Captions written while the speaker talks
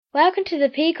Welcome to the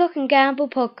Peacock and Gamble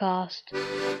Podcast.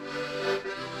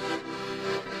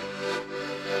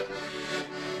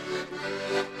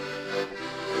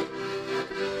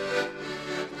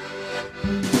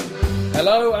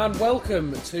 Hello and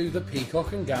welcome to the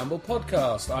Peacock and Gamble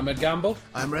Podcast. I'm Ed Gamble.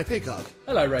 I'm Ray Peacock.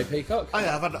 Hello, Ray Peacock.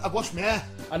 I've washed my hair.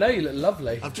 I know you look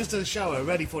lovely. I've just had a shower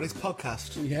ready for this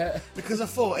podcast. Yeah. Because I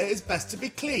thought it is best to be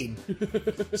clean.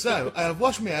 So, I have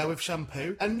washed my hair with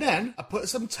shampoo, and then I put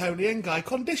some Tony and Guy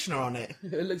conditioner on it.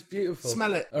 It looks beautiful.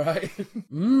 Smell it. All right.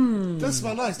 Does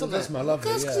smell nice, doesn't it? Does smell lovely,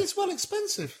 Because yeah. it's well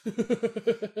expensive.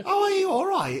 How are you? All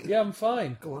right? Yeah, I'm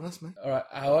fine. Go on, ask me. All right,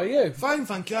 how are you? Fine,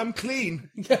 thank you. I'm clean.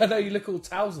 Yeah, I know you look all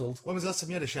tousled. When was the last time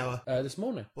you had a shower? This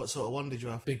morning. What sort of one did you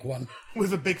have? Big one.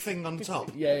 With a big thing on top?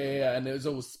 Yeah, and it was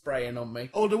all spraying on me.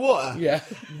 All the water? Yeah.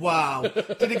 Wow.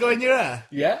 Did it go in your hair?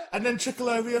 Yeah. And then trickle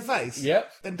over your face?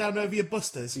 Yep. Then down over your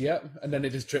busters? Yep. And then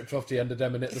it just dripped off the end of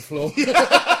them and hit the floor.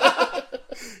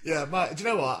 Yeah, do you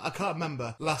know what? I can't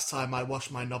remember last time I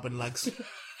washed my knob and legs.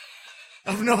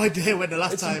 I've no idea when the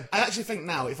last time. I actually think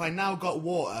now, if I now got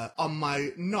water on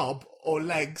my knob or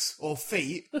legs or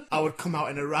feet, I would come out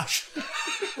in a rash.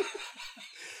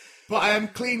 But I am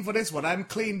clean for this one. I'm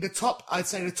clean. I'd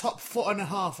say the top foot and a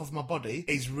half of my body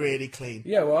is really clean.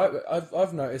 Yeah, well,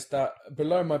 I've noticed that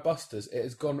below my busters, it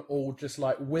has gone all just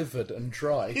like withered and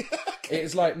dry.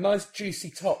 It's like nice juicy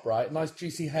top, right? Nice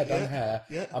juicy head and hair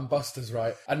and busters,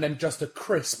 right? And then just a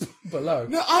crisp below.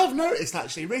 No, I have noticed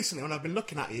actually recently when I've been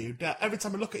looking at you, that every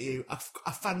time I look at you,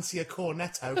 I fancy a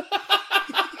cornetto.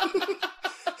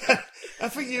 I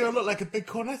think you look like a big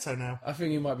cornetto now. I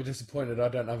think you might be disappointed I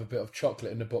don't have a bit of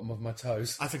chocolate in the bottom of my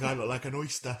toes. I think I look like an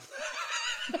oyster.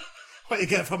 What you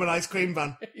get from an ice cream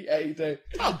van. Yeah, you do.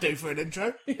 I'll do for an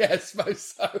intro. Yeah, I suppose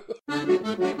so.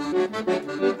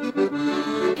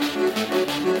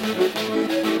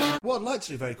 What I'd like to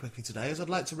do very quickly today is I'd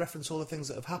like to reference all the things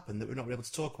that have happened that we're not able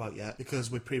to talk about yet because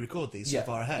we pre-record these so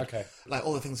far ahead. Okay. Like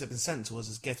all the things that have been sent to us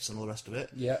as gifts and all the rest of it.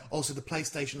 Yeah. Also the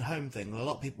PlayStation Home thing. A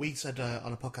lot of people, we said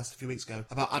on a podcast a few weeks ago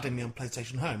about adding me on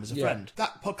PlayStation Home as a friend.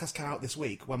 That podcast came out this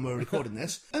week when we were recording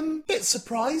this. I'm a bit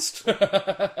surprised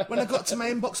when I got to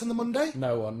my inbox on the Monday.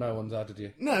 No one's added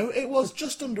you. No, it was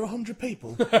just under 100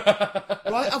 people.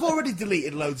 Right? I've already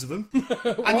deleted loads of them.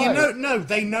 And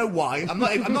they know why. I'm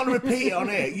not going to repeat it on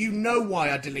here. You know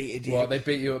why I deleted you. What, they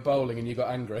beat you at bowling and you got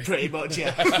angry? Pretty much,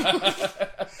 yeah.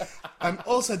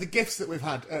 Also, the gifts that we've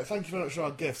had. Thank you very much for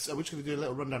our gifts. We're just going to do a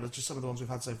little rundown of just some of the ones we've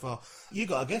had so far. You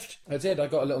got a gift? I did. I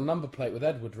got a little number plate with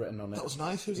Edward written on it. That was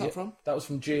nice. Who's that from? That was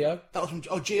from Gio.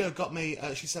 Gio got me,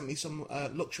 she sent me some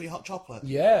luxury hot chocolate.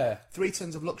 Yeah. 3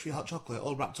 tins of luxury hot chocolate,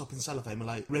 all wrapped up in cellophane with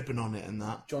like ribbon on it and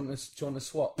that. Do you want to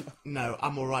swap? No,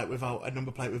 I'm alright without a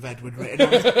number plate with Edward written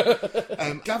on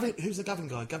it. Gavin, who's the Gavin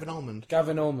guy? Gavin Almond.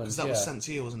 Gavin Almond, Because that was sent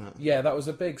to you, wasn't it? Yeah, that was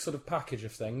a big sort of package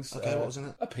of things. Okay, what was in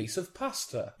it? A piece of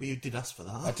pasta. Well, you did ask for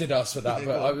that. I did ask for that,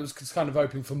 but I was kind of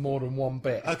hoping for more than one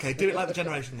bit. Okay, do it like the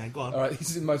Generation game, go on. Alright, this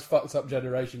is the most fucked up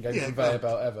Generation game conveyor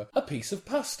belt ever. A piece of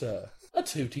pasta. A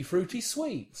tutti frutti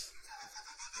sweet.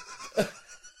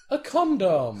 A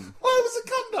condom. Why was a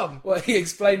condom? Well, he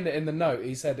explained it in the note.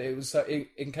 He said it was so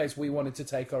in case we wanted to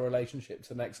take our relationship to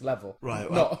the next level.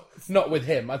 Right. Well, not with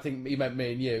him. I think he meant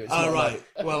me and you. It's not right.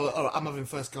 like... Well, all right, I'm having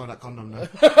first go on that condom now.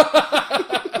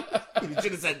 You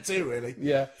should have said 2, really.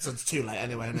 Yeah. So it's too late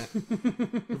anyway, isn't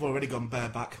it? We've already gone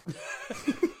bareback.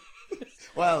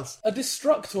 What else? A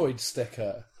Destructoid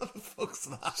sticker. What the fuck's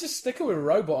that? It's just a sticker with a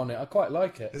robot on it. I quite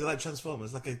like it. Is it like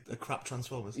Transformers? Like a crap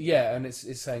Transformers? Yeah, and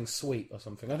it's saying sweet or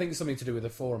something. I think it's something to do with a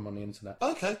forum on the internet.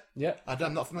 Okay. Yeah.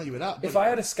 I'm not familiar with that. If I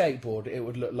had a skateboard, it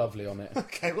would look lovely on it.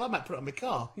 Okay, well I might put it on my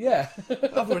car. Yeah.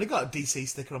 I've already got a DC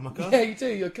sticker on my car. Yeah, you do.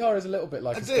 Your car is a little bit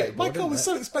like a skateboard. My car was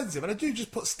isn't so expensive, and I do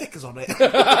just put stickers on it.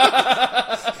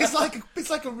 It's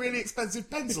like a really expensive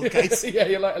pencil case. Yeah,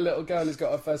 you're like a little girl who's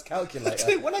got her first calculator.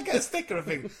 Dude, when I get a sticker, I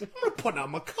think I'm gonna put it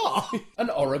on my car. An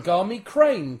origami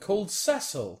crane called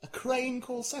Cecil. A crane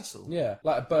called Cecil. Yeah,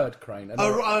 like a bird crane.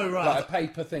 Oh, right. Like a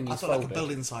paper thing. I He's thought folded. like a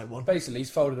building site one. Basically, he's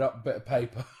folded up a bit of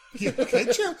paper. Yeah, okay,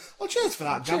 cheers for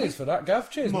that, Gav. Cheers for that, Gav.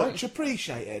 Cheers, Much mate.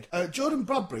 appreciated. Jordan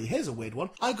Bradbury, here's a weird one.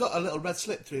 I got a little red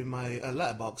slip through my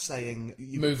letterbox saying...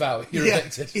 Move out, you're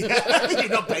evicted. Yeah, you've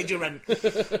not paid your rent.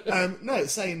 No,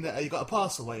 it's saying that you got a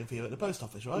parcel waiting for you at the post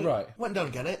office, right? Right. Went down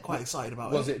to get it, quite excited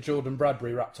about it. Was it Jordan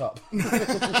Bradbury wrapped up? No,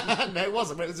 it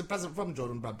wasn't, but it was a present from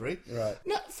Jordan Bradbury. Right.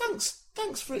 No,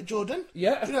 thanks for it, Jordan.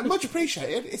 Yeah. You know, much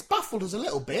appreciated. It's baffled us a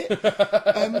little bit,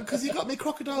 because you got me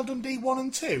Crocodile Dundee 1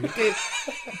 and 2,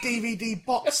 DVD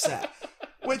box set.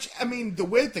 Which, I mean, the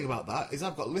weird thing about that is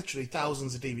I've got literally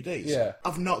thousands of DVDs. Yeah.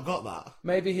 I've not got that.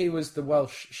 Maybe he was the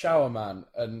Welsh shower man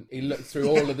and he looked through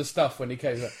all of the stuff when he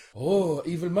came. Like, oh,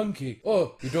 Evil Monkey.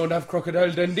 Oh, you don't have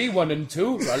Crocodile Dundee 1 and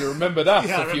 2? I'll remember that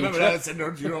Yeah, for I remember future.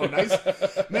 that. You know, nice.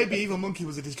 Maybe Evil Monkey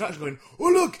was a distraction going, oh,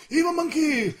 look, Evil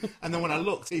Monkey! And then when I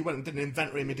looked, he went and did an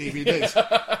inventory in my DVDs.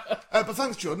 But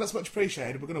thanks, Jordan. That's much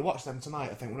appreciated. We're going to watch them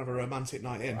tonight, I think. We'll have a romantic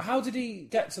night in. How did he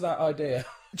get to that idea?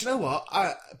 Do you know what?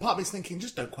 Part of me's thinking,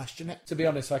 just don't question it. To be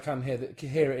honest, I can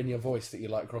hear it in your voice that you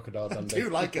like Crocodile Dundee. I do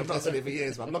like it. I've not said it for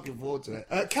years, but I'm looking forward to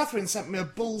it. Catherine sent me a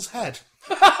bull's head.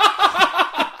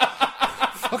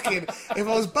 Fucking, if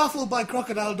I was baffled by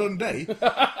Crocodile Dundee,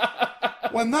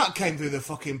 when that came through the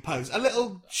fucking post, a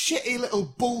little shitty little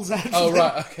bull's head. Oh,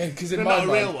 right, okay, because in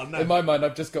my mind,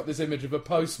 I've just got this image of a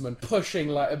postman pushing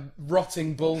like a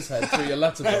rotting bull's head through your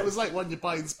letterbox. It was like one you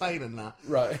buy in Spain and that.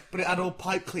 Right. But it had all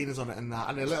pipe cleaners on it and that,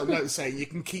 and a little note saying you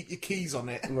can keep your keys on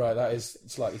it. Right, that is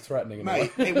slightly threatening.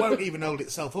 Mate, it won't even hold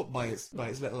itself up by its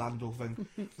little handle thing.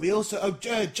 We also,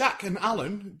 Jack and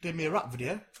Alan did me a rap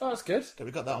video. Oh, that's good.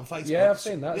 We got that on Facebook. Yeah, I've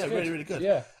seen that. Yeah, It's really, good. really good.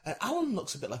 Yeah. Alan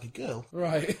looks a bit like a girl.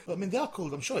 Right. But I mean, they are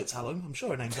called, I'm sure it's Alan. I'm sure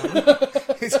her name's Alan.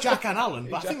 It's Jack and Alan,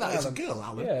 but I think that is a girl,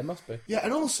 Alan. Yeah, it must be. Yeah,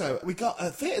 and also, we got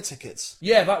theatre tickets.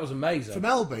 Yeah, that was amazing. From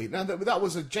LB. Now, that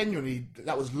was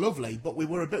that was lovely, but we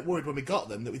were a bit worried when we got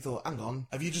them that we thought, hang on,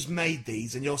 have you just made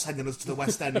these and you're sending us to the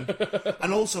West End?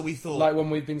 And also we thought... Like when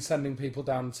we've been sending people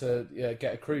down to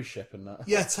get a cruise ship and that.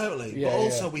 Yeah, totally. Yeah, but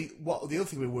also, the other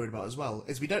thing we were worried about as well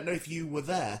is we don't know if you were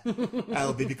there,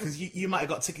 LB, because you might have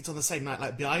got tickets on the same night,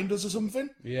 like behind us or something.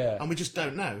 Yeah. And we just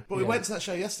don't know. But we went to that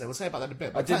show yesterday. We'll say about that in a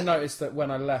bit. I did notice that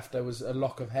when I left, there was a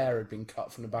lock of hair had been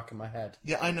cut from the back of my head.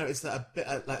 Yeah, I noticed that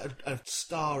a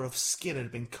star of skin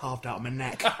had been carved out of my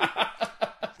neck.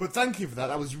 But thank you for that.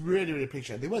 That was really, really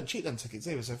appreciated. They weren't cheap, them tickets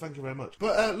either, so thank you very much.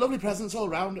 But lovely presents all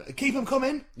round. Keep them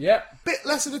coming. Yep. Bit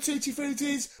less of the tutti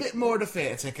fruities, bit more of the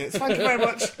theatre tickets. Thank you very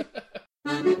much.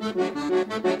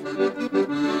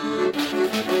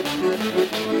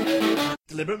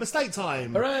 Deliberate mistake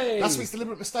time. Hooray! Last week's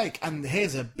deliberate mistake, and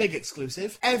here's a big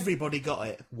exclusive. Everybody got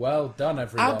it. Well done,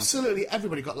 everyone. Absolutely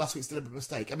everybody got last week's deliberate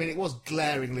mistake. I mean, it was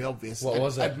glaringly obvious. What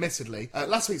was it? Admittedly.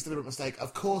 Last week's deliberate mistake,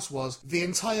 of course, was the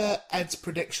entire Ed's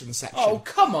prediction section. Oh,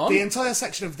 come on. The entire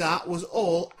section of that was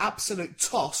all absolute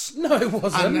toss. No, it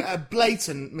wasn't. And a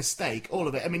blatant mistake, all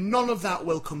of it. I mean, none of that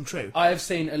will come true. I have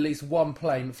seen at least one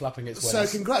plane flapping its wings. So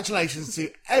congratulations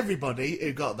to everybody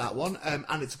who got that one, and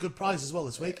it's a good prize as well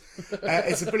this week.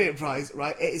 It's a brilliant prize,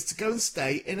 right? It is to go and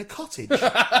stay in a cottage,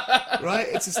 right?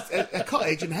 It's a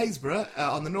cottage in Haysborough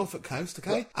on the Norfolk coast,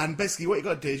 okay? And basically what you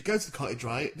got to do is go to the cottage,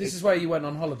 right? This is where you went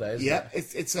on holiday, isn't Yeah,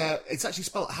 it? it's actually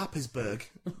spelled Happisburgh,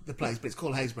 the place, but it's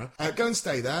called Haysborough. Go and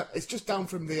stay there. It's just down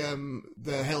from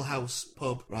the Hill House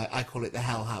pub, right? I call it the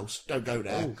Hell House. Don't go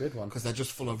there. Oh, good one. Because they're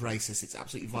just full of racists. It's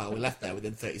absolutely vile. We left there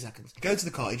within 30 seconds. Go to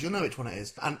the cottage. You'll know which one it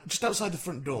is. And just outside the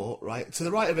front door, right? To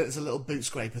the right of it is a little boot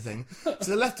scraper thing. To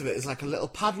the left of it is like a little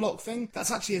padlock thing.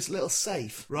 That's actually a little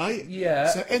safe, right? Yeah.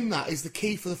 So in that is the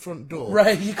key for the front door.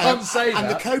 Right, you can't say that. And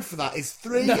the code for that is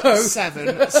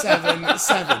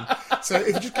 3777. So if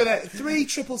you just go there,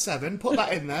 3777, put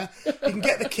that in there, you can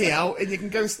get the key out and you can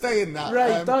go stay in that.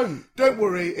 Ray, don't. Don't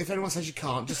worry if anyone says you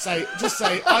can't. Just say,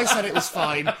 I said it was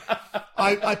fine.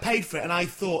 I paid for it and I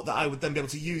thought that I would then be able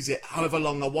to use it however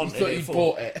long I wanted thought it you for.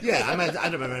 bought it. Yeah, I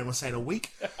don't remember anyone saying a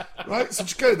week. Right, so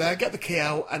just go there, get the key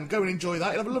out and go and enjoy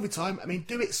that. You'll have a lovely time. I mean,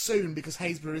 do it soon because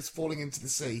Haysborough is falling into the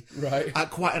sea. Right. At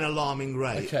quite an alarming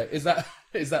rate. Okay, is that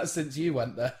since you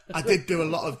went there? I did do a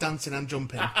lot of dancing and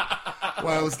jumping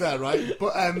while I was there, right?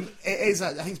 But it is,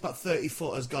 I think it's about 30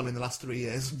 foot has gone in the last 3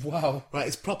 years. Wow. Right,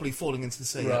 it's properly falling into the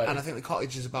sea. Right. And I think the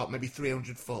cottage is about maybe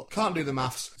 300 foot. Can't do the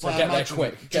maths. So get there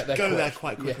quick. Just go there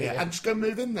quite quickly. Yeah. And just go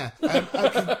move in there.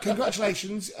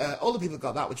 Congratulations, all the people that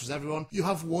got that, which was everyone. You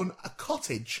have won a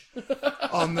cottage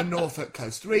on the Norfolk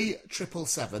coast.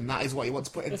 3777. That is what you want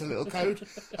to put into the little code.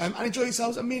 And enjoy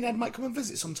yourselves. And me and Ed might come and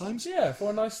visit sometimes. Yeah,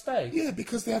 for a nice stay. Yeah,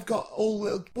 because they have got all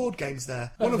little board games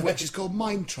there. One of which is called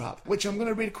Mind Trap, which I'm going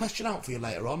to read a question out for you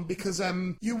later on because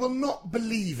you will not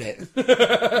believe it.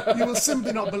 You will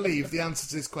simply not believe the answer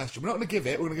to this question. We're not going to give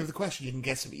it. We're going to give the question. You can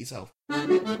guess it yourself.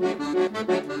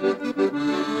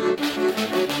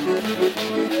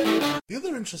 The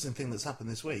other interesting thing that's happened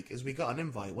this week is we got an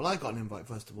invite. Well, I got an invite,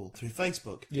 first of all, through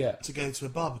Facebook. Yeah. To go to a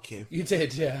barbecue. You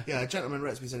did, yeah. Yeah, a gentleman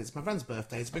wrote to me and said, it's my friend's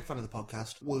birthday, he's a big fan of the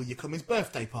podcast, will you come his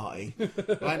birthday party?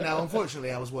 Right now,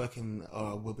 unfortunately, I was working,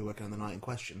 or will be working on the night in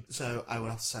question, so I would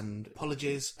have to send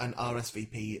apologies, and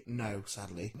RSVP, no,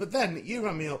 sadly. But then you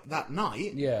rang me up that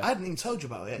night. Yeah. I hadn't even told you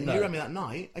about it. And you rang me that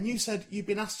night, and you said you'd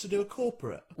been asked to do a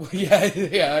corporate. Yeah,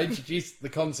 I introduced the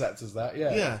concept as that,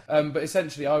 Yeah. But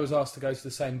essentially I was asked to go to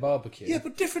the same barbecue. Yeah,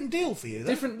 but different deal for you,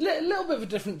 though. Little bit of a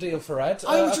different deal for Ed.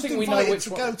 I was just think we know invited which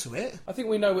to one. go to it. I think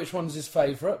we know which one's his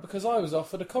favourite, because I was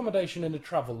offered accommodation in a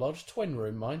travel lodge, twin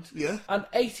room, mind. Yeah. And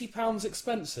 £80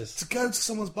 expenses. To go to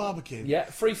someone's barbecue. Yeah,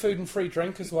 free food and free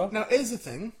drink as well. Now, here's the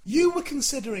thing. You were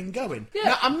considering going. Yeah.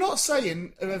 Now, I'm not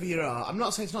saying, whoever you are, I'm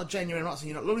not saying it's not genuine, I'm not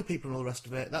saying you're not lovely people and all the rest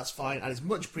of it. That's fine, and it's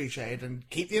much appreciated, and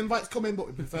keep the invites coming, but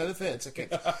we prefer the theatre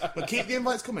tickets. But keep the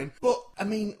invites coming. But, I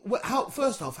mean,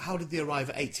 first off, how did they arrive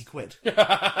at 80 quid?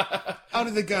 How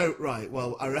did they go, right,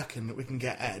 well, I reckon that we can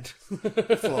get Ed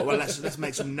for, well, let's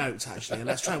make some notes, actually, and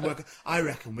let's try and work, I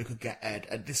reckon we could get Ed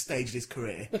at this stage of his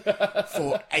career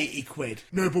for 80 quid.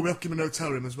 No, but we have to give him an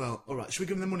hotel room as well. All right, should we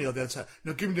give him the money or the hotel?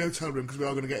 No, give him the hotel room, because we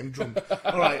are going to get him drunk.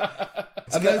 All right.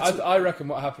 And then I reckon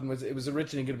what happened was it was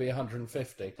originally going to be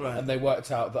 150, right. And they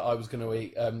worked out that I was going to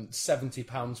eat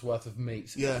 £70 worth of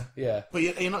meat. Yeah. Yeah. But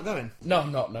you're not going? No,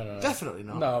 I'm not. No. Definitely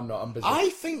not. No, I'm not. I'm busy. I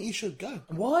think you should go.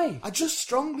 Why? I just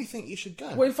strongly think you should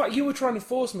go. Well, in fact, you were trying to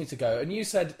force me to go, and you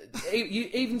said,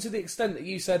 even to the extent that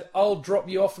you said, I'll drop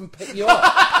you off and pick you up.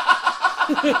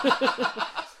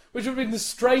 Which would have been the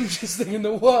strangest thing in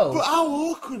the world. But how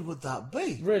awkward would that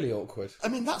be? Really awkward. I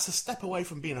mean, that's a step away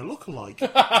from being a lookalike.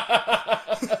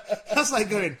 That's like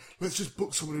going, let's just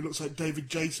book someone who looks like David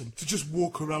Jason to just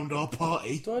walk around our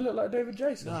party. Do I look like David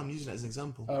Jason? No, I'm using it as an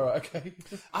example. All right, okay.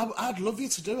 I'd love you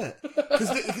to do it. Because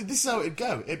this is how it'd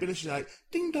go. It'd be literally like,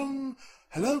 ding dong.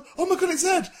 Hello? Oh my god, it's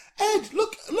Ed! Ed,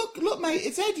 look, mate,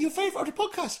 it's Ed, your favourite of the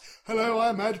podcast. Hello,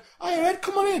 I'm Ed. Hiya, Ed,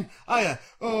 come on in. Hiya.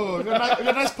 Oh, you got a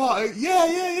nice party? Yeah,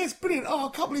 it's brilliant. Oh,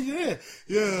 I can't believe you're here.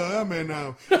 Yeah, I am here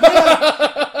now.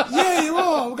 Yeah, you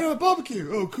are. We're going to have a barbecue.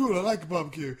 Oh, cool, I like a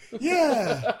barbecue.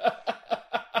 Yeah.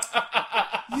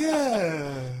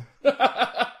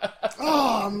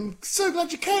 Oh, I'm so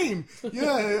glad you came.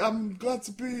 Yeah, I'm glad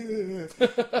to be here.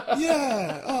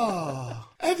 Yeah, oh.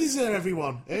 Ed is here,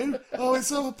 everyone. Who? Oh,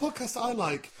 it's a podcast that I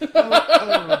like.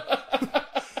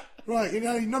 Right,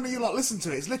 none of you lot listen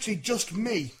to it. It's literally just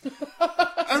me.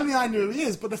 Only I know who he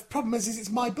is, but the problem is it's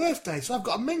my birthday, so I've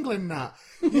got a mingle in that.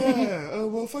 Yeah, oh,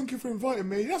 well, thank you for inviting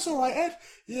me. That's all right, Ed.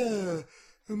 Yeah,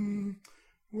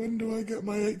 when do I get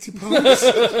my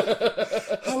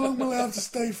 £80? How long will I have to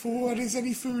stay for? And is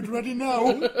any food ready now?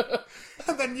 And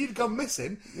then you'd gone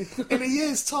missing. In a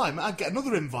year's time, I'd get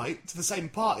another invite to the same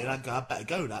party, and I'd go, I'd better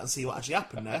go now and see what actually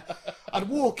happened there. I'd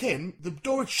walk in, the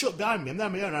door would shut behind me, and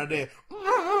then my own idea.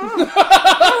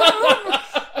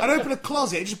 I'd open a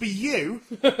closet, it'd just be you,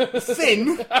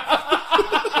 thin,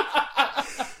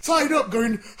 tied up,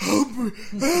 going, oh,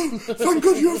 thank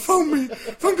God you found me.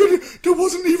 Thank God there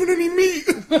wasn't even any meat.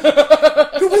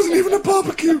 There wasn't even a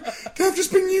barbecue. They've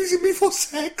just been using me for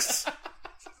sex.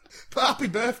 But happy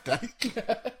birthday.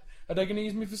 Are they going to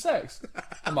use me for sex?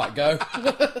 I might go.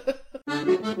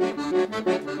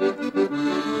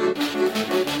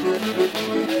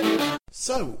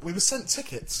 So, we were sent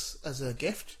tickets as a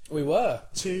gift We were.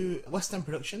 to West End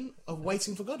production of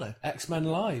Waiting for Godot. X-Men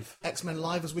Live. X-Men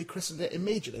Live, as we christened it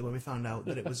immediately when we found out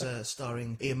that it was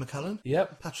starring Ian McKellen,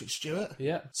 Yep. Patrick Stewart,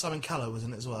 Yeah. Simon Callow was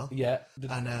in it as well. Yeah. The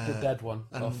dead one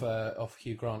and- off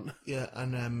Hugh Grant. Yeah,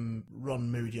 and Ron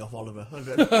Moody off Oliver.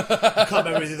 I can't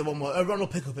remember who the one was. Ron will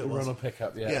pick up it was. Ron will pick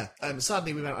up, yeah. Yeah.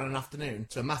 Sadly, we went on an afternoon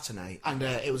to a matinee, and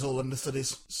it was all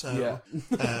understudies. So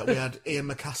Yeah. we had Ian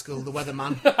McCaskill, the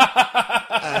weatherman,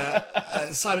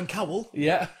 Simon Cowell.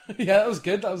 Yeah. Yeah, that was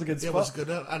good. That was a good Yeah, spot. was good.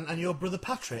 And your brother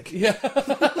Patrick. Yeah.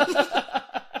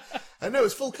 No, it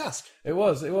was full cast. It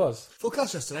was. Full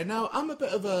cast yesterday. Now, I'm a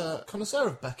bit of a connoisseur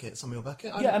of Beckett, Samuel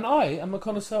Beckett. Yeah, and I am a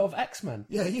connoisseur of X-Men.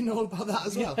 Yeah, you know all about that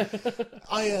as well.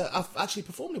 I've actually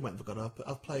performed in Waiting for Godot.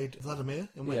 I've played Vladimir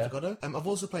in Waiting for Godot. I've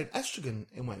also played Estragon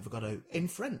in Waiting for Godot in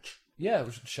French. Yeah,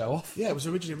 we should show off. Yeah, it was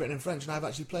originally written in French, and I've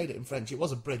actually played it in French. It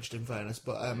was abridged, in fairness,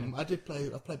 but I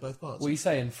played both parts. Well, you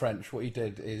say in French, what you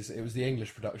did is, it was the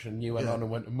English production, you went Yeah. on and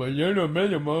went,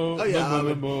 Oh,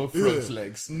 yeah, French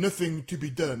legs. Nothing to be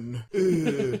done.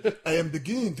 I am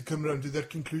beginning to come around to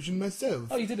that conclusion myself.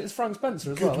 Oh, you did it as Frank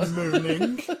Spencer as Good well.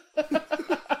 morning.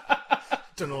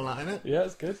 done all that, innit? Yeah,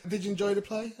 it's good. Did you enjoy the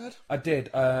play, Ed? I did.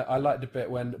 I liked the bit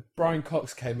when Brian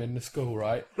Cox came in the school,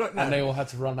 right? Right, no. And they all had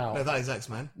to run out. No, that is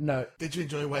X-Men. No. Did you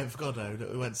enjoy Waiting for Godot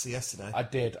that we went to see yesterday? I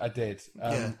did.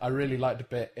 Yeah. I really liked the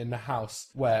bit in the house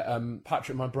where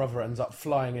Patrick, my brother, ends up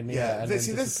flying in the air and then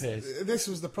disappears. This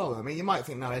was the problem. I mean, you might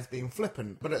think now Ed's being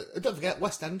flippant, but don't forget,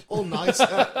 West End, all nice.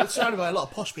 It's surrounded by a lot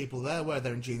of posh people there, where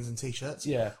they're in jeans and t-shirts.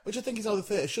 Yeah. Which I think is how the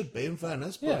theatre should be, in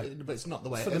fairness, but it's not the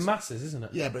way It's it for is. the masses, isn't it?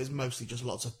 Yeah, but it's mostly just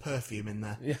lots of perfume in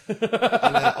there. Yeah.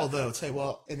 And, although, I'll tell you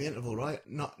what, in the interval, right,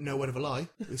 no word of a lie,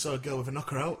 we saw a girl with a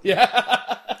knocker out.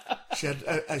 Yeah. She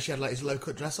had like his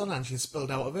low-cut dress on and she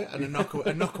spilled out of it, and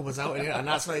a knocker was out in it, and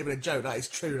that's not even a joke, that is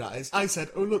true, that is. I said,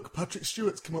 oh look, Patrick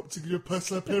Stewart's come up to give you a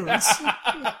personal appearance.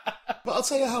 But I'll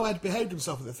tell you how Ed behaved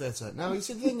himself at the theatre. Now, you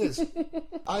see, the thing is,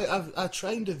 I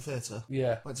trained in theatre.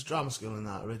 Yeah. Went to drama school and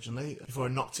that originally, before I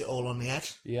knocked it all on the head.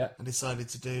 Yeah. And decided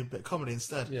to do a bit of comedy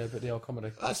instead. Yeah, but the old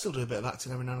comedy. I still do a bit of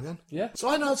acting every now and again. Yeah. So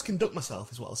I know how to conduct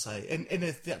myself, is what I'll say. In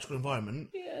a theatrical environment,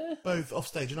 Yeah. both off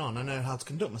stage and on, I know how to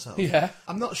conduct myself. Yeah.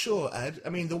 I'm not sure, Ed. I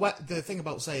mean, the thing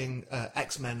about saying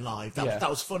X-Men live, that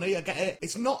was funny, I get it.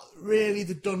 It's not really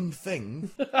the done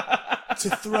thing to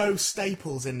throw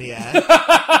staples in the air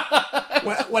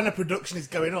when a production is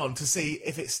going on to see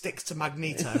if it sticks to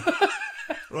Magneto.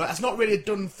 Right, that's not really a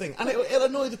done thing. And it'll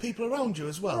annoy the people around you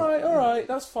as well. Right, alright,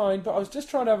 that's fine, but I was just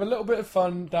trying to have a little bit of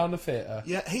fun down the theatre.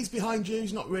 Yeah, he's behind you,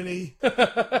 he's not really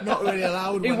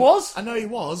allowed. He was? I know he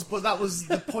was, but that was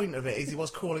the point of it, is he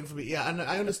was crawling for me. Yeah, and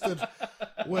I understood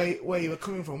where you were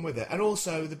coming from with it. And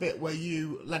also the bit where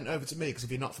you leant over to me, because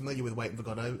if you're not familiar with Waiting for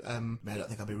Godot, I don't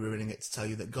think I'll be ruining it to tell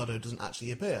you that Godot doesn't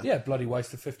actually appear. Yeah, bloody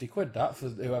waste of 50 quid that for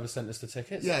whoever sent us the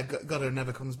tickets. Yeah, Godot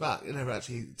never comes back. It never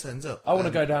actually turns up. I want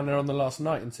to go down there on the last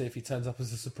night and see if he turns up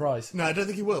as a surprise. No, I don't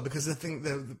think he will, because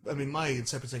my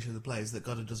interpretation of the play is that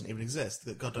Godot doesn't even exist.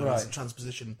 That Godot is a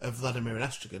transposition of Vladimir and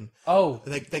Estrigan. Oh.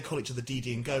 They call each other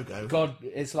Didi and Gogo. God,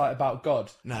 it's like about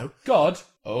God. No. God?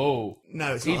 Oh.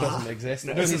 No, it's he not doesn't that. exist.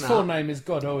 No, Because isn't his that. full name is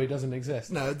God. Oh, he doesn't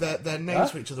exist. No, their names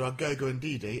for each other are Gogo and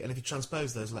Didi, and if you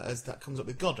transpose those letters, that comes up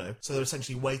with Godot. So they're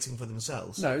essentially waiting for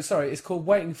themselves. No, sorry, it's called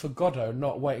Waiting for Godot,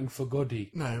 not Waiting for Goody.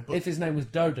 No, but if his name was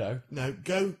Dodo, no,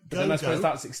 Go. then I suppose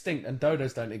that's extinct, and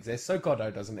Dodos don't exist, so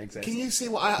Godot doesn't exist. Can you see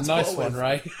what I had to Nice put one, with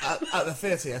Ray. at the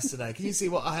theatre yesterday? Can you see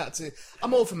what I had to?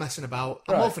 I'm all for messing about.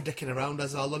 I'm all for dicking around,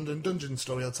 as our London Dungeon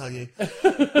story will tell you.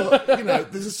 But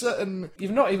there's a certain.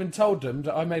 You've not even told them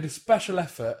that I made a special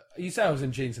effort. You say I was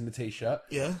in jeans and a t-shirt.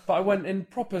 Yeah. But I went in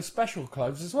proper special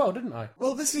clothes as well, didn't I?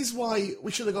 Well, this is why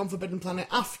we should have gone Forbidden Planet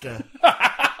after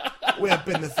we had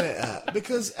been to the theatre,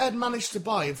 because Ed managed to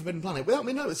buy in Forbidden Planet without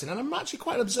me noticing, and I'm actually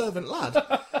quite an observant lad.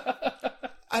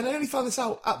 And I only found this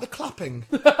out at the clapping.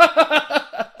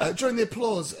 During the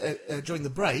applause, during the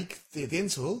break, the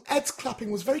interval, Ed's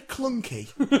clapping was very clunky.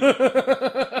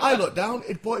 I looked down,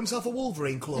 he'd bought himself a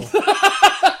Wolverine claw.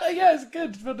 Yeah, it's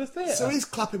good for the theatre. So he's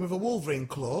clapping with a Wolverine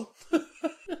claw.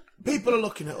 People are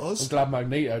looking at us. I'm glad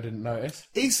Magneto didn't notice.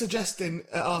 He's suggesting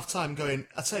at half-time going,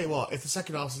 I tell you what, if the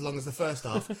second half's as long as the first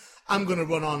half, I'm going to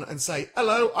run on and say,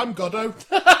 hello, I'm Godot.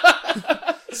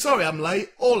 Sorry I'm late,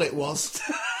 all it was.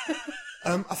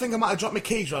 I think I might have dropped my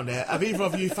keys around here. Have either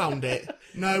of you found it?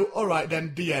 No? Alright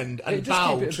then, the end. And Just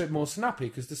bowed. keep it a bit more snappy,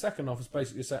 because the second half is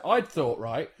basically saying, I'd thought,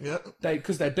 right,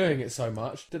 because they're doing it so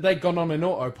much, that they'd gone on in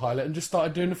autopilot and just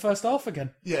started doing the first half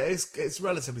again. Yeah, it's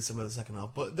relatively similar to the second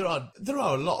half, but there are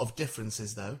a lot of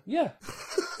differences though. Yeah.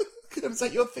 Is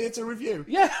that your theatre review?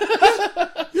 Yeah.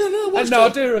 Yeah, no, And no, I'll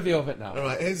do a review of it now.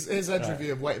 Alright, here's Ed's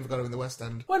review of Waiting for Godot in the West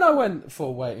End. When I went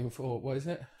for Waiting for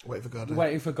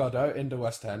Godot in the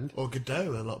West End. Or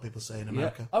Godot, a lot of people say in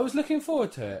America. I was looking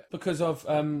forward to it because of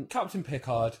Captain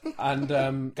Picard and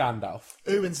Gandalf.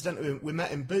 Who, incidentally, we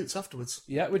met in Boots afterwards.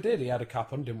 Yeah, we did. He had a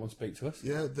cap on, didn't want to speak to us.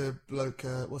 Yeah, the bloke,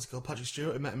 what's he called, Patrick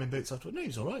Stewart, we met him in Boots afterwards. No, he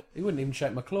was alright. He wouldn't even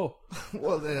shake my claw.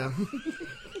 Well, yeah.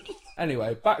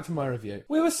 Anyway, back to my review.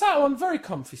 We were sat on very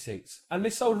comfy seats, and they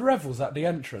sold Revels at the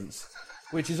entrance,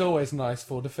 which is always nice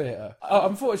for the theatre.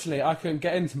 Unfortunately, I couldn't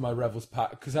get into my Revels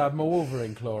pack because I had my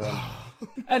Wolverine claw on.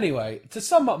 Anyway, to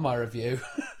sum up my review,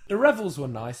 the Revels were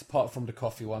nice, apart from the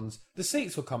coffee ones. The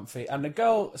seats were comfy, and the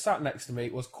girl sat next to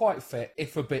me was quite fit,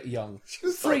 if a bit young.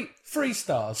 Three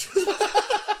stars.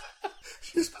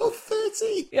 She was about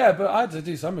 30. Yeah, but I had to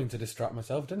do something to distract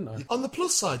myself, didn't I? On the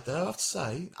plus side, though, I have to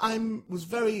say, I was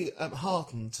very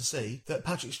heartened to see that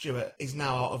Patrick Stewart is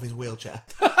now out of his wheelchair.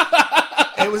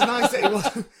 It was nice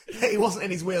that he wasn't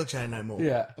in his wheelchair no more.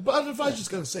 Yeah. But I'd advise you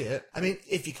to go and see it. I mean,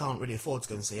 if you can't really afford to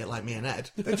go and see it, like me and Ed,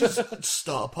 then just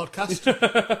start a podcast.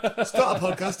 Start a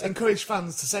podcast, encourage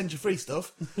fans to send you free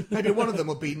stuff. Maybe one of them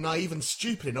will be naive and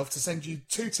stupid enough to send you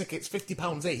 2 tickets,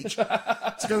 £50 each,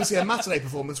 to go and see a matinee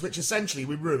performance, which essentially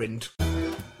we ruined.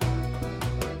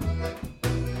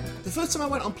 The first time I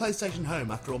went on PlayStation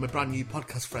Home after all my brand new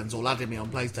podcast friends all added me on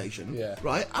PlayStation,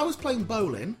 right, I was playing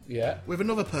bowling with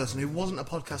another person who wasn't a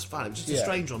podcast fan, it was just a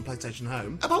stranger on PlayStation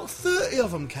Home. About 30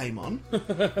 of them came on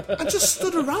and just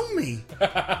stood around me,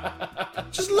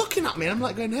 just looking at me, and I'm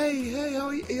like going, hey,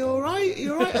 are you alright? Are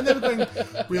you alright? And they were going,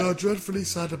 we are dreadfully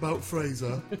sad about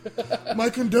Fraser. My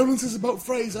condolences about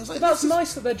Fraser. I was like, that's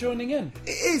nice that they're joining in.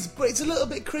 It is, but it's a little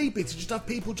bit creepy to just have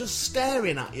people just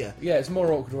staring at you. Yeah, it's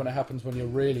more awkward when it happens when you're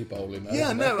really bowling.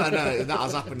 Yeah, no, I know. That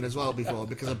has happened as well before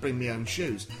because I bring my own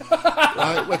shoes,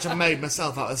 right, which I made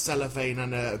myself out of cellophane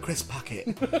and a crisp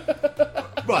packet.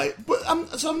 Right, but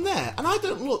so I'm there, and I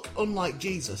don't look unlike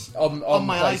Jesus on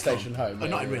my PlayStation icon. Home.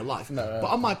 Not in real life, no. But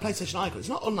on my PlayStation icon, it's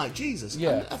not unlike Jesus.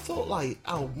 Yeah. And I thought, like,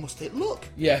 how must it look?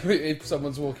 Yeah, if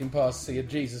someone's walking past, see a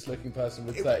Jesus-looking person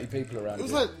with 30 people around. It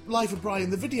was like Life of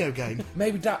Brian, the video game.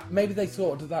 Maybe they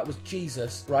thought that was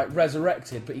Jesus, right,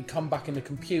 resurrected, but he'd come back in a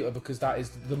computer because that is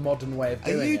the modern way of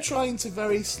doing it. Are you trying to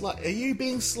are you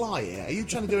being sly here? Are you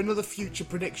trying to do another future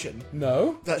prediction?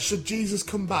 No. That should Jesus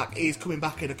come back, he's coming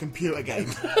back in a computer game.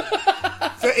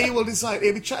 So he will decide,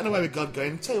 he'll be chatting away with God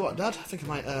going, tell you what, Dad, I think I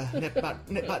might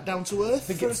nip back down to earth.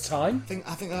 I think it's time.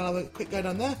 I think I'll have a quick go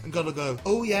down there. And God will go,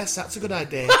 oh yes, that's a good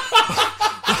idea.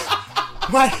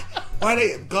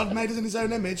 God made us in his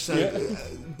own image, so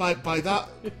by that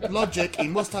logic, he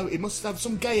must have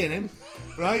some gay in him,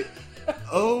 right?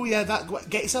 Oh yeah,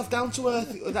 get yourself down to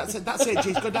earth. That's it,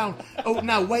 jeez, go down. Oh,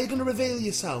 now where are you going to reveal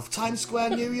yourself? Times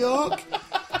Square, New York?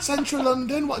 Central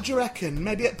London? What do you reckon?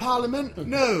 Maybe at Parliament?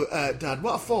 No, Dad,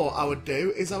 what I thought I would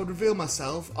do is I would reveal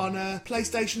myself on a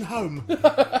PlayStation Home.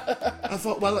 I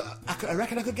thought, well, I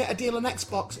reckon I could get a deal on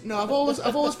Xbox. No, I've always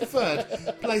preferred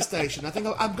PlayStation. I think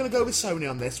I'm going to go with Sony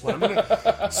on this one.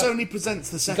 Sony presents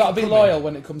the second. You got to be loyal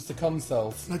when it comes to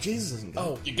consoles. No, Jesus isn't good.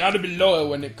 Oh, you got to be loyal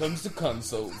when it comes to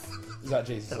consoles. Is that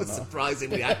Jesus? That was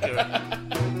surprisingly accurate.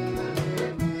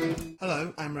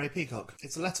 Hello, I'm Ray Peacock.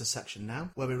 It's a letters section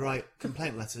now, where we write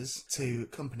complaint letters to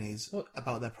companies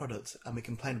about their products, and we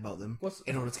complain about them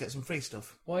in order to get some free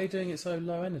stuff. Why are you doing it so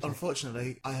low energy?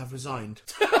 Unfortunately, I have resigned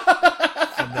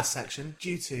from this section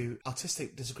due to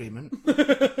artistic disagreement.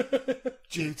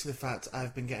 Due to the fact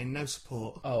I've been getting no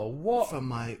support from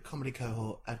my comedy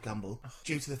cohort, Ed Gamble.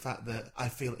 Due to the fact that I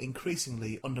feel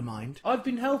increasingly undermined. I've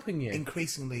been helping you.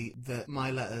 Increasingly that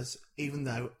my letters, even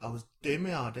though I was doing my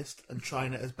hardest and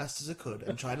trying it as best as I could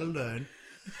and trying to learn,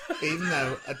 even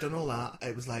though I'd done all that,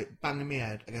 it was like banging my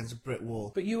head against a brick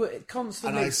wall. But you were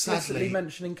constantly explicitly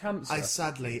mentioning cancer. I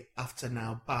sadly have to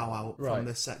now bow out from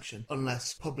this section,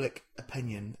 unless public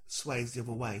opinion sways the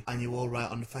other way, and you all write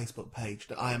on the Facebook page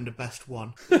that I am the best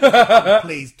one.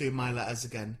 Please do my letters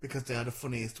again, because they are the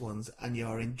funniest ones, and you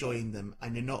are enjoying them,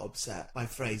 and you're not upset by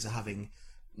Fraser having...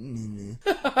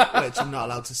 which I'm not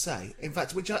allowed to say. In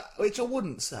fact, which I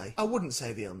wouldn't say. I wouldn't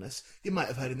say the illness. You might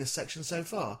have heard in this section so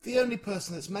far. The only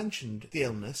person that's mentioned the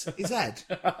illness is Ed.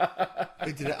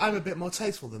 Who did it. I'm a bit more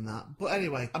tasteful than that. But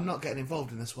anyway, I'm not getting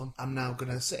involved in this one. I'm now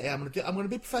going to sit here. I'm going to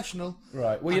be professional.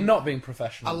 Right. Well, you're not being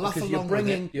professional. I'll laugh because along with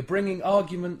it. You're bringing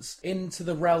arguments into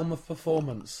the realm of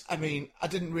performance. I mean, I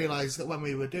didn't realise that when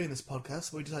we were doing this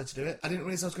podcast, when we decided to do it, I didn't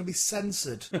realise I was going to be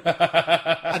censored.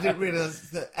 I didn't realise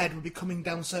that Ed would be coming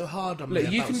down so hard on me.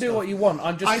 Look, you about can stuff. do what you want.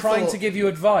 I'm just trying to give you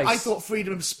advice. I thought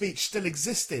freedom of speech still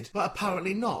existed, but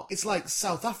apparently not. It's like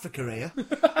South Africa here.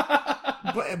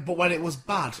 But when it was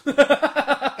bad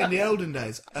in the olden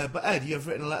days. But Ed, you've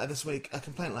written a letter this week, a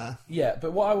complaint letter. Yeah,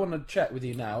 but what I want to check with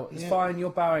you now is fine, you're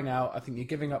bowing out. I think you're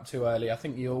giving up too early. I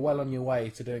think you're well on your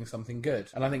way to doing something good.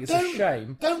 And I think it's a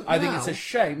shame. I think it's a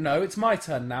shame. No, it's my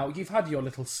turn now. You've had your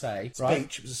little say. Right?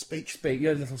 Speech. It was a speech.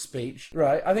 Your little speech.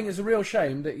 Right. I think it's a real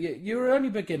shame that you're only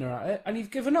a beginner at it and you've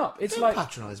given up. It's Don't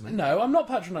patronise me. No, I'm not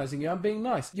patronising you. I'm being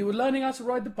nice. You were learning how to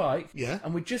ride the bike. Yeah.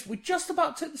 And we just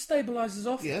about took the stabilisers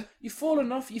off. Yeah. You've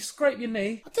fallen off. You've scraped your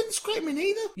knee. I didn't scrape my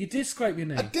knee either. You did scrape your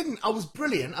knee. I didn't. I was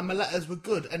brilliant and my letters were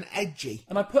good and edgy.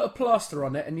 And I put a plaster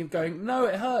on it and you're going, no,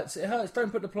 it hurts,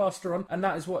 don't put the plaster on. And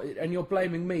that is and you're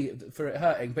blaming me for it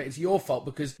hurting, but it's your fault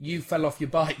because you fell off your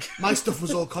bike. My stuff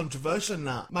was all controversial and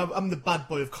that. I'm the bad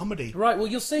boy of comedy. Right, well,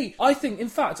 you'll see. I think, in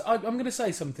fact, I'm going to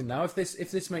say something now, if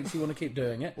this makes you want to keep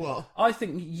doing it. What? I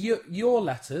think your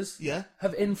letters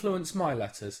have influenced my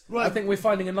letters. Right. I think we're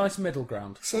finding a nice middle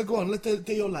ground. So go on, let's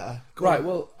do your letter. Go Right,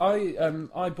 well,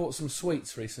 I bought some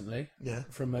sweets recently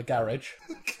from a garage.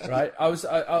 Okay. Right,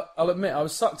 I'll admit, I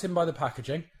was sucked in by the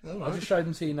packaging. Oh, right. I'll just show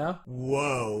them to you now.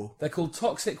 Whoa. They're called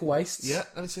toxic wastes. Yeah,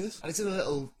 let me see this. And it's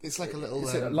like a little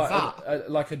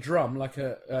vat. Like a drum, like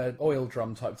a oil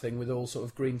drum type thing with all sort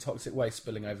of green toxic waste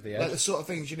spilling over the edge. Like the sort of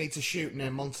things you need to shoot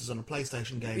near monsters on a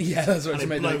PlayStation game. Yeah, that's what it's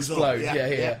made to explode.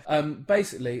 Yeah.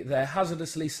 Basically, they're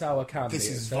hazardously sour candy. This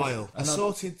is vile.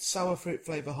 Assorted sour fruit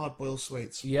flavour hard-boiled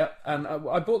sweets. Yeah, and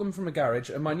I bought them from a garage,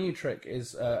 and my new trick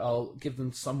is I'll give them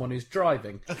to someone who's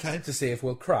driving to see if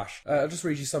we'll crash. I'll just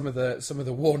read you some of the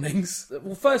warnings.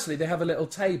 Well, firstly, they have a little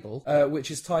table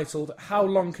which is titled "How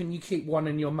long can you keep one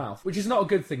in your mouth?" Which is not a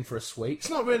good thing for a sweet. It's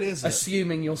not really, is it?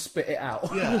 Assuming you'll spit it out.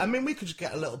 Yeah, I mean, we could just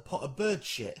get a little pot of bird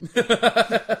shit.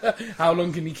 How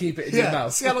long can you keep it in your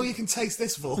mouth? See how long you can taste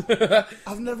this for.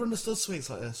 I've never understood sweets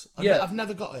like this. I've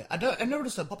never got it. I've never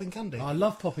understood popping candy. I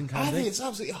love popping candy. I think it's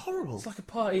absolutely horrible. It's like a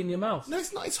party in your mouth. No,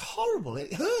 it's not. It's horrible.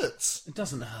 It hurts. It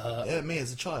doesn't hurt. Yeah, me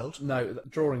as a child. No,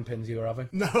 drawing pins you were having.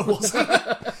 No, it wasn't.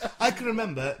 I can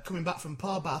remember coming back from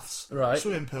Par Baths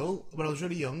swimming pool when I was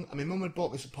really young. I mean, Mum had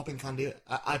bought me some popping candy.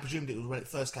 I presumed it was when it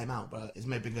first came out, but it's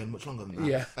maybe been going much longer than that.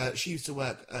 Yeah. She used to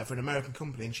work for an American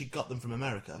company, and she got them from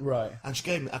America. Right. And she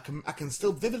gave me. I can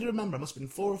still vividly remember. I must have been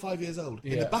 4 or 5 years old.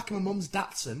 In the back of my mum's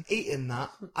Datsun, eating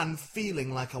that and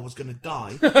feeling like I was going to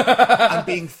die, and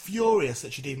being furious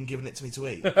that she'd even given it to me to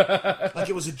eat, like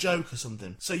it was a joke or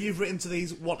something. So you've written to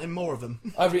these wanting more of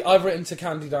them. I've written to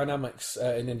Candy Dynamics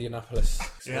in Indianapolis.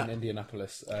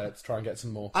 To try and get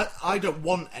some more. I don't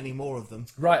want any more of them.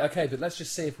 Right, okay, but let's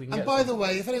just see if we can get some. And by the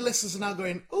way, if any listeners are now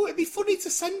going, oh, it'd be funny to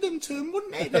send them to them,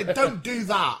 wouldn't it? No, don't do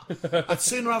that. I'd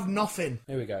sooner have nothing.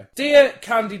 Here we go. Dear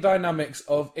Candy Dynamics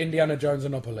of Indiana Jones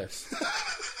Anopolis.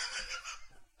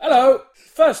 Hello.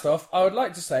 First off, I would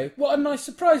like to say what a nice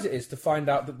surprise it is to find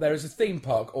out that there is a theme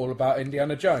park all about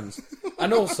Indiana Jones,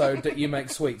 and also that you make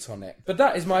sweets on it. But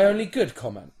that is my only good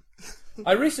comment.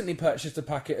 I recently purchased a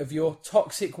packet of your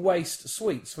toxic waste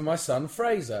sweets for my son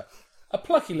Fraser, a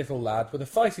plucky little lad with a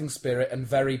fighting spirit and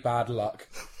very bad luck.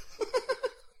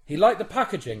 He liked the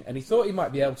packaging, and he thought he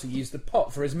might be able to use the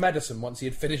pot for his medicine once he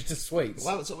had finished his sweets.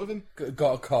 Wow, what's up with him?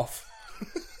 Got a cough.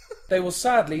 They will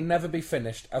sadly never be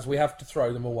finished, as we have to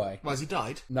throw them away. Why, has he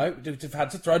died? No, we've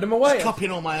had to throw them away. Just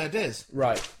copying all my ideas.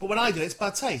 Right. But when I do it, it's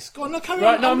bad taste. Go on, no, carry on.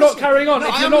 Right, no, I'm not carrying on.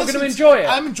 If you're not going to enjoy it.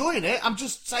 I'm enjoying it. I'm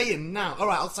just saying now. All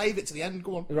right, I'll save it to the end.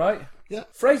 Go on. Right. Yeah.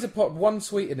 Fraser popped one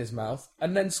sweet in his mouth,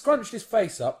 and then scrunched his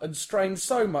face up and strained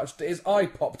so much that his eye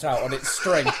popped out on its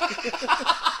string.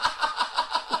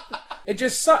 It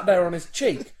just sat there on his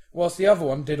cheek, whilst the other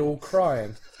one did all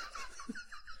crying.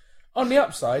 On the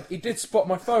upside, he did spot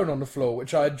my phone on the floor,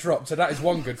 which I had dropped, so that is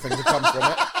one good thing to come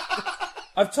from it.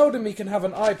 I've told him he can have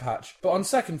an eye patch, but on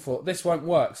second thought, this won't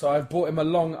work, so I've bought him a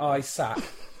long eye sack.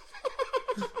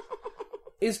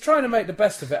 He's trying to make the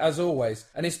best of it, as always,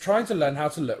 and he's trying to learn how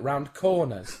to look round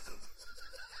corners.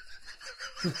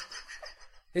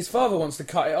 His father wants to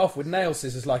cut it off with nail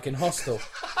scissors like in Hostel.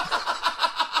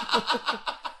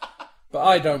 But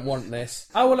I don't want this.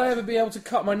 How will I ever be able to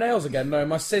cut my nails again knowing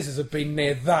my scissors have been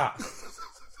near that?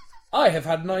 I have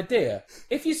had an idea.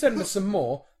 If you send us some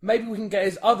more, maybe we can get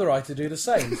his other eye to do the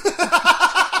same.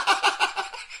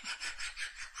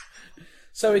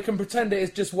 So he can pretend it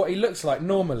is just what he looks like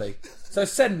normally. So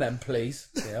send them, please.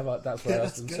 Yeah, that's where I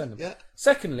asked them to send them. Yeah.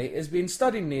 Secondly, he's been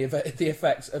studying the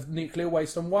effects of nuclear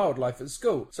waste on wildlife at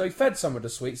school. So he fed some of the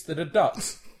sweets to the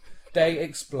ducks. They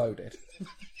exploded.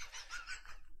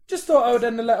 Just thought I would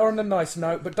end the letter on a nice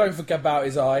note, but don't forget about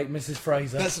his eye, Mrs.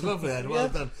 Fraser. That's lovely, Ed. Well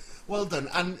done. Well done.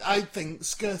 And I think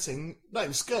stepping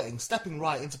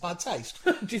right into bad taste.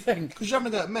 Do you think? Because you're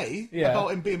having a go at me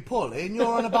about him being poorly, and you're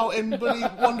on about him bloody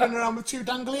wandering around with 2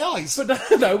 dangly eyes.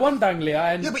 But no, one dangly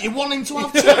eye. And... Yeah, but you want him to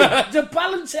have 2. To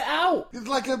balance it out. It's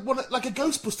like a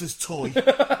Ghostbusters toy.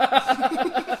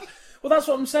 Well, that's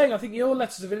what I'm saying. I think your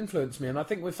letters have influenced me, and I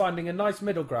think we're finding a nice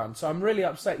middle ground, so I'm really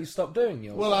upset you stopped doing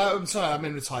yours. Well, I'm sorry, I'm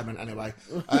in retirement anyway.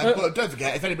 But don't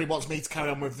forget, if anybody wants me to carry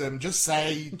on with them, just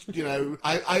say,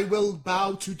 I will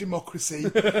bow to democracy,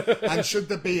 and should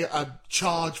there be a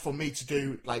charge for me to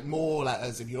do, more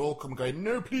letters, if you all come going,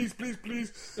 no, please, please,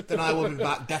 please, then I will be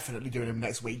back, definitely doing them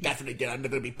next week, definitely doing them,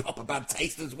 they're going to be proper bad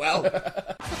taste as well.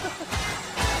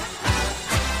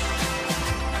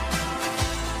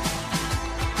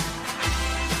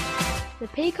 The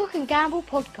Peacock and Gamble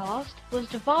Podcast was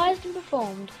devised and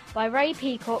performed by Ray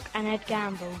Peacock and Ed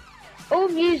Gamble. All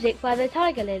music by the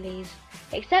Tiger Lilies,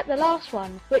 except the last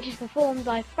one, which is performed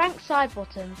by Frank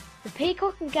Sidebottom. The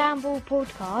Peacock and Gamble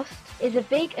Podcast is a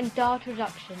Big and Dart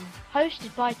production,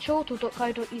 hosted by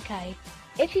Chortle.co.uk.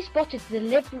 If you spotted a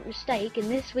deliberate mistake in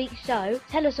this week's show,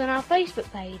 tell us on our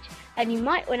Facebook page, and you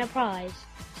might win a prize.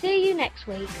 See you next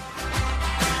week.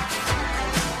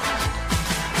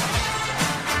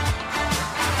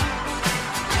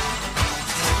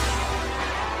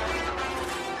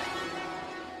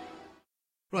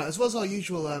 Right, as well as our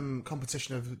usual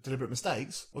competition of deliberate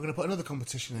mistakes, we're going to put another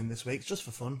competition in this week, just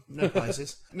for fun, no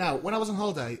prizes. Now, when I was on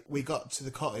holiday, we got to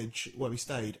the cottage where we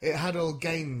stayed. It had all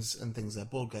games and things there,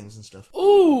 board games and stuff.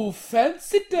 Ooh,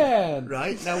 fancy Dan!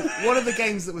 Right, now, one of the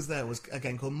games that was there was a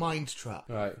game called Mind Trap,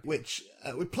 Right. which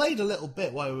we played a little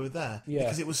bit while we were there, Yeah.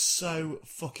 because it was so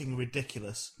fucking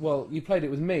ridiculous. Well, you played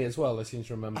it with me as well, I seem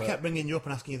to remember. I kept bringing you up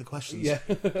and asking you the questions. Yeah.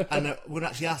 And we're going to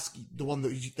actually ask the one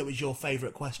that was your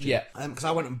favourite question. Yeah. Because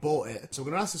I went and bought it. So we're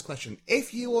going to ask this question.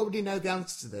 If you already know the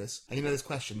answer to this, and you know this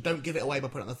question, don't give it away by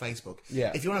putting it on the Facebook.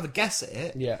 Yeah. If you want to have a guess at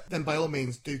it, Yeah. then by all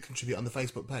means do contribute on the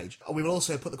Facebook page. We will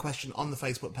also put the question on the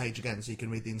Facebook page again so you can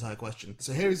read the entire question.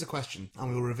 So here is the question, and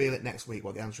we will reveal it next week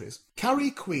what the answer is.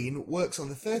 Carrie Queen works on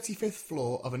the 35th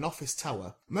floor of an office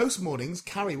tower. Most mornings,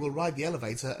 Carrie will ride the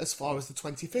elevator as far as the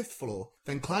 25th floor,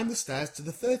 then climb the stairs to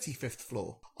the 35th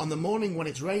floor. On the morning when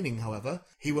it's raining, however,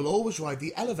 he will always ride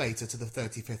the elevator to the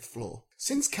 35th floor.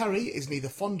 Since Carrie is neither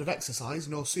fond of exercise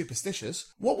nor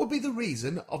superstitious, what would be the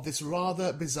reason of this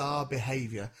rather bizarre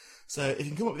behaviour? So if you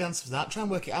can come up with the answer for that, try and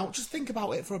work it out. Just think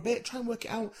about it for a bit, try and work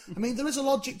it out. I mean, there is a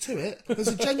logic to it. There's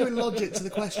a genuine logic to the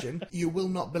question. You will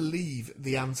not believe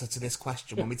the answer to this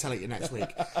question when we tell it you next week.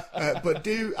 But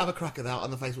do have a crack at that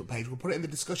on the Facebook page. We'll put it in the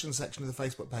discussion section of the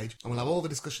Facebook page, and we'll have all the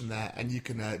discussion there, and you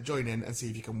can join in and see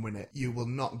if you can win it. You will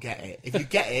not get it. If you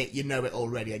get it, you know it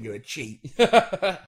already, and you're a cheat.